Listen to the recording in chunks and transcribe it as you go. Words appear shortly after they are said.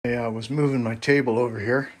I was moving my table over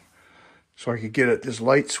here so I could get at this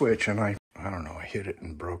light switch, and I don't know, I hit it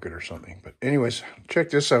and broke it or something. But anyways, check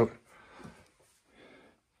this out.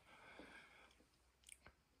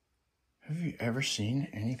 Have you ever seen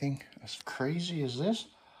anything as crazy as this?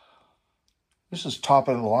 This is top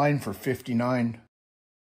of the line for $59.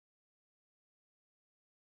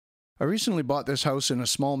 I recently bought this house in a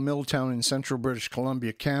small mill town in central British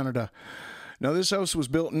Columbia, Canada. Now, this house was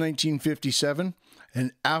built in 1957,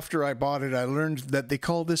 and after I bought it, I learned that they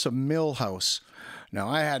call this a mill house. Now,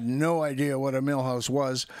 I had no idea what a mill house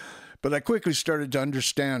was, but I quickly started to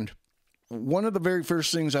understand. One of the very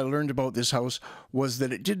first things I learned about this house was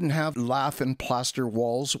that it didn't have lath and plaster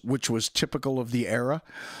walls, which was typical of the era.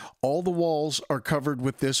 All the walls are covered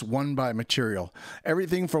with this 1x material.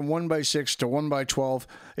 Everything from 1x6 to 1x12,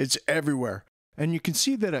 it's everywhere. And you can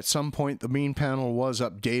see that at some point the main panel was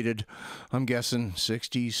updated. I'm guessing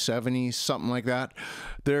 60s, 70s, something like that.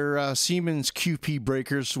 They're Siemens QP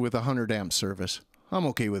breakers with 100 amp service. I'm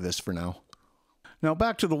okay with this for now. Now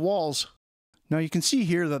back to the walls. Now you can see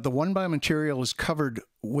here that the 1x material is covered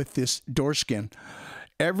with this door skin.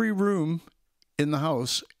 Every room in the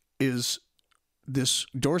house is this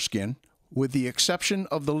door skin, with the exception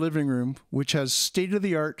of the living room, which has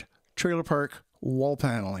state-of-the-art trailer park wall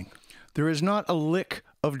paneling. There is not a lick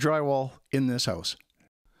of drywall in this house.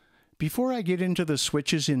 Before I get into the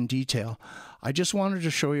switches in detail, I just wanted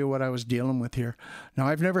to show you what I was dealing with here. Now,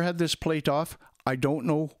 I've never had this plate off. I don't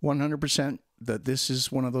know 100% that this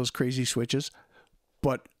is one of those crazy switches,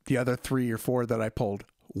 but the other 3 or 4 that I pulled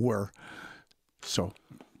were. So,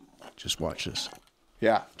 just watch this.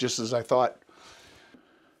 Yeah, just as I thought.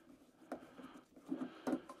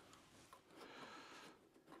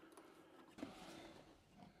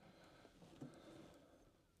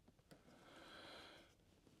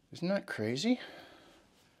 Isn't that crazy?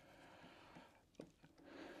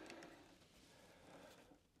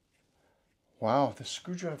 Wow, the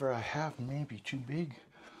screwdriver I have may be too big.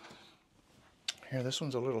 Here, this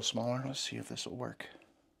one's a little smaller. Let's see if this will work.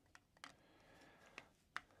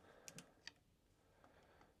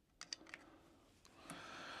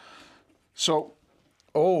 So,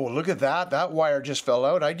 oh, look at that. That wire just fell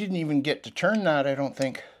out. I didn't even get to turn that, I don't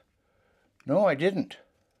think. No, I didn't.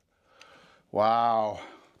 Wow.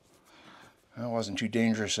 That wasn't too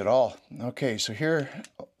dangerous at all. Okay, so here,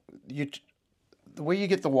 the way you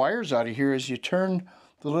get the wires out of here is you turn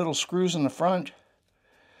the little screws in the front.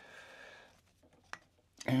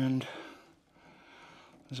 And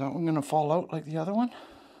is that one going to fall out like the other one?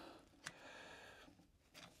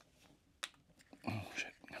 Oh,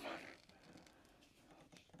 shit, come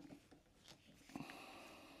on.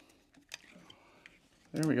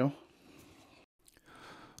 There we go.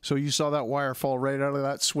 So you saw that wire fall right out of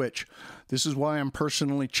that switch. This is why I'm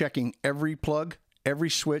personally checking every plug, every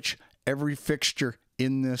switch, every fixture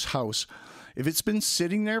in this house. If it's been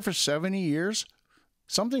sitting there for 70 years,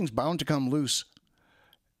 something's bound to come loose.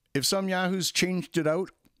 If some yahoo's changed it out,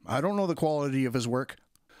 I don't know the quality of his work.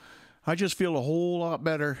 I just feel a whole lot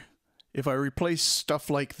better if I replace stuff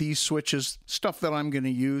like these switches, stuff that I'm going to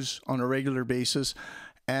use on a regular basis,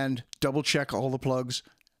 and double check all the plugs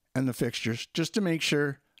and the fixtures just to make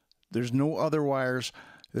sure there's no other wires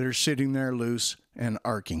that are sitting there loose and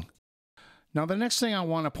arcing. Now, the next thing I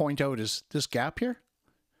want to point out is this gap here.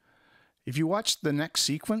 If you watch the next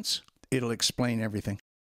sequence, it'll explain everything.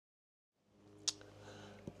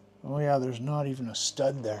 Oh yeah, there's not even a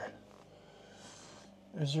stud there.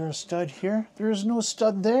 Is there a stud here? There is no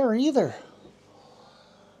stud there either.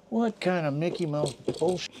 What kind of Mickey Mouse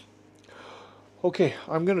bullshit? Okay,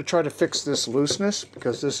 I'm going to try to fix this looseness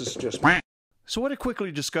because this is just... So what I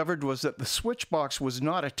quickly discovered was that the switch box was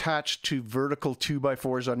not attached to vertical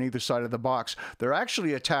 2x4s on either side of the box. They're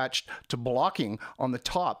actually attached to blocking on the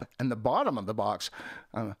top and the bottom of the box.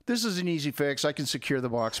 This is an easy fix. I can secure the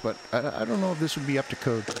box, but I don't know if this would be up to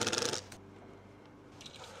code.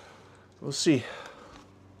 We'll see.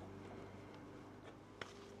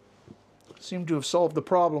 Seem to have solved the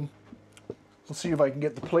problem. We'll see if I can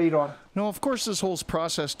get the plate on. No, of course this whole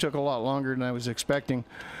process took a lot longer than I was expecting.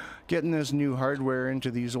 Getting this new hardware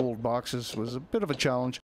into these old boxes was a bit of a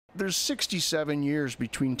challenge. There's 67 years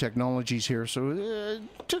between technologies here, so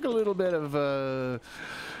it took a little bit of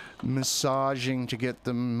massaging to get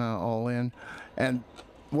them all in. And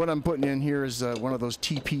what I'm putting in here is one of those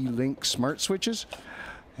TP-Link smart switches.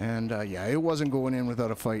 And yeah, it wasn't going in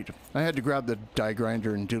without a fight. I had to grab the die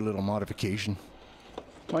grinder and do a little modification.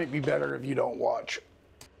 Might be better if you don't watch.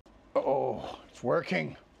 Oh, it's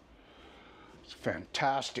working. It's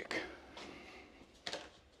fantastic.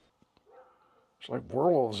 It's like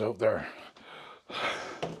werewolves out there.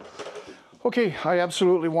 Okay, I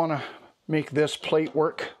absolutely want to make this plate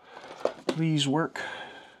work. Please work.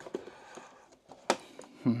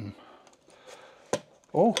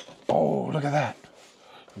 Oh, look at that.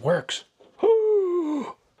 It works.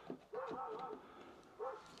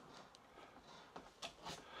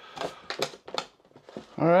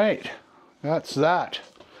 All right, that's that.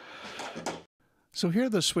 So here are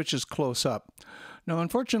the switches close up. Now,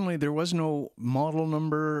 unfortunately, there was no model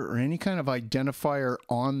number or any kind of identifier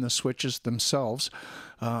on the switches themselves.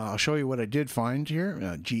 I'll show you what I did find here.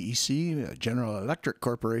 GEC, General Electric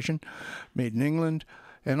Corporation, made in England.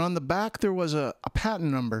 And on the back, there was a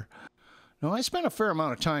patent number. Now, I spent a fair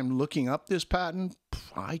amount of time looking up this patent.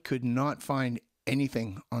 I could not find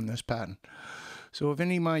anything on this patent. So if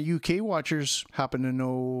any of my UK watchers happen to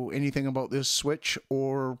know anything about this switch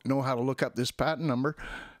or know how to look up this patent number,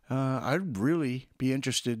 I'd really be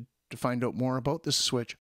interested to find out more about this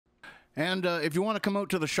switch. And if you want to come out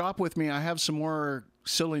to the shop with me, I have some more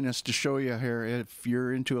silliness to show you here. If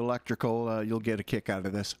you're into electrical, you'll get a kick out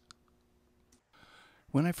of this.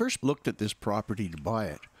 When I first looked at this property to buy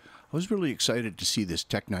it, I was really excited to see this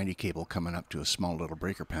Tech 90 cable coming up to a small little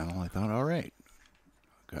breaker panel. I thought, all right,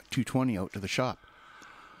 got 220 out to the shop.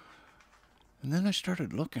 And then I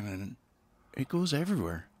started looking and it goes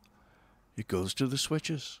everywhere. It goes to the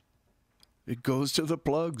switches. It goes to the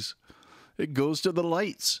plugs. It goes to the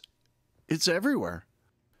lights. It's everywhere.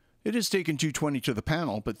 It is taking 220 to the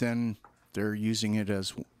panel, but then they're using it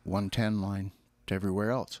as 110 line to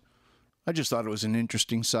everywhere else. I just thought it was an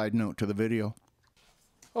interesting side note to the video.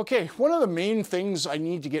 Okay, one of the main things I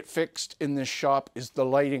need to get fixed in this shop is the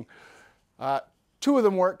lighting. 2 of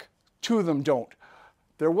them work, 2 of them don't.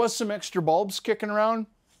 There was some extra bulbs kicking around.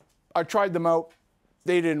 I tried them out.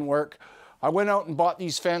 They didn't work. I went out and bought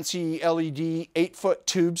these fancy LED 8-foot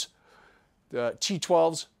tubes, the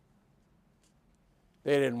T12s.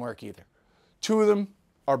 They didn't work either. 2 of them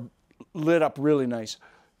are lit up really nice.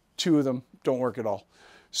 2 of them don't work at all.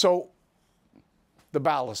 So the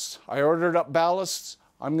ballasts. I ordered up ballasts.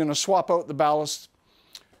 I'm going to swap out the ballasts,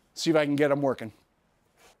 see if I can get them working.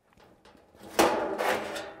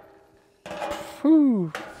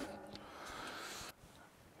 Whew.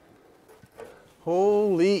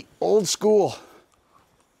 Holy old school.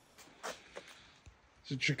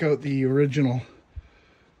 So check out the original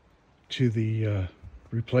to the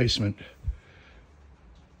replacement.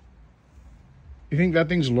 You think that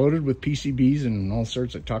thing's loaded with PCBs and all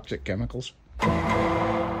sorts of toxic chemicals?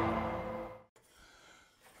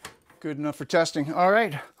 Good enough for testing. All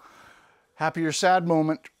right. Happy or sad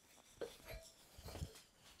moment.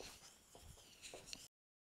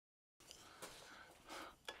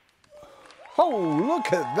 Oh,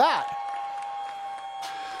 look at that.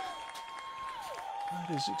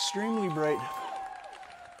 That is extremely bright.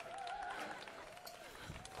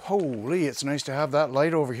 Holy, it's nice to have that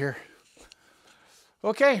light over here.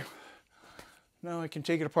 Okay. Now I can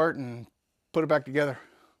take it apart and put it back together.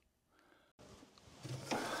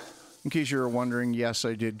 In case you were wondering, yes,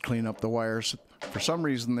 I did clean up the wires. For some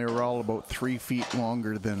reason, they were all about 3 feet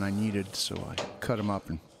longer than I needed, so I cut them up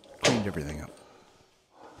and cleaned everything up.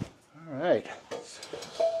 All right.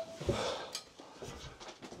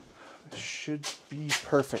 This should be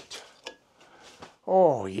perfect.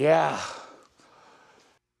 Oh, yeah.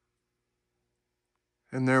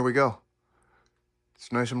 And there we go.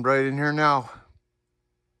 It's nice and bright in here now.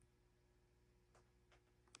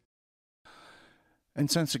 And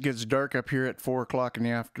since it gets dark up here at 4 o'clock in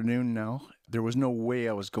the afternoon now, there was no way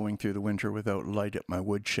I was going through the winter without light at my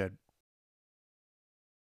woodshed.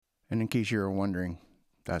 And in case you were wondering,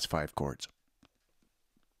 that's 5 cords.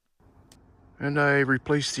 And I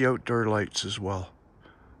replaced the outdoor lights as well.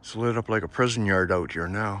 It's lit up like a prison yard out here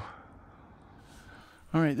now.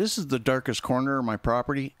 All right, this is the darkest corner of my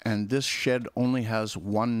property, and this shed only has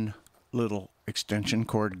one little extension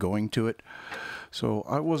cord going to it. So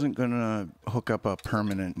I wasn't going to hook up a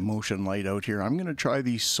permanent motion light out here. I'm going to try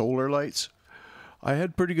these solar lights. I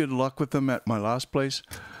had pretty good luck with them at my last place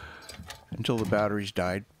until the batteries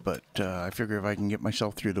died. But I figure if I can get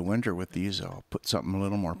myself through the winter with these, I'll put something a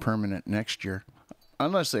little more permanent next year.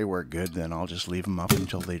 Unless they work good, then I'll just leave them up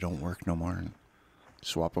until they don't work no more and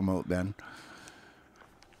swap them out then.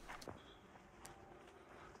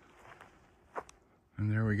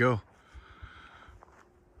 And there we go.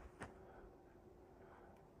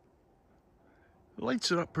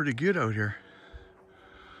 Lights it up pretty good out here.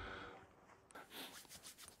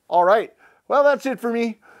 All right, well, that's it for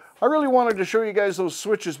me. I really wanted to show you guys those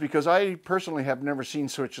switches because I personally have never seen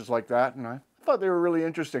switches like that, and I thought they were really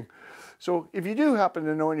interesting. So if you do happen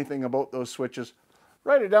to know anything about those switches,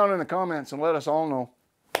 write it down in the comments and let us all know.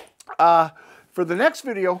 For the next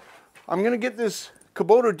video, I'm going to get this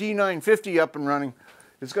Kubota D950 up and running.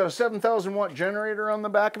 It's got a 7,000 watt generator on the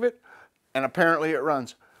back of it, and apparently it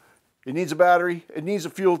runs. It needs a battery, it needs a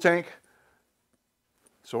fuel tank,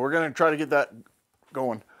 so we're going to try to get that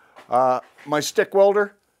going. My stick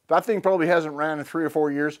welder, that thing probably hasn't ran in 3 or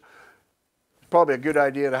 4 years. It's probably a good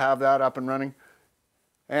idea to have that up and running.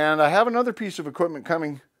 And I have another piece of equipment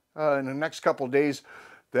coming in the next couple of days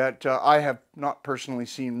that I have not personally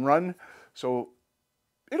seen run. So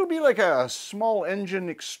it'll be like a small engine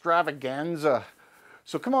extravaganza.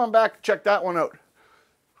 So come on back, check that one out.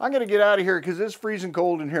 I'm going to get out of here because it's freezing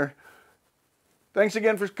cold in here. Thanks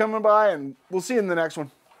again for coming by, and we'll see you in the next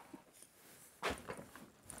one.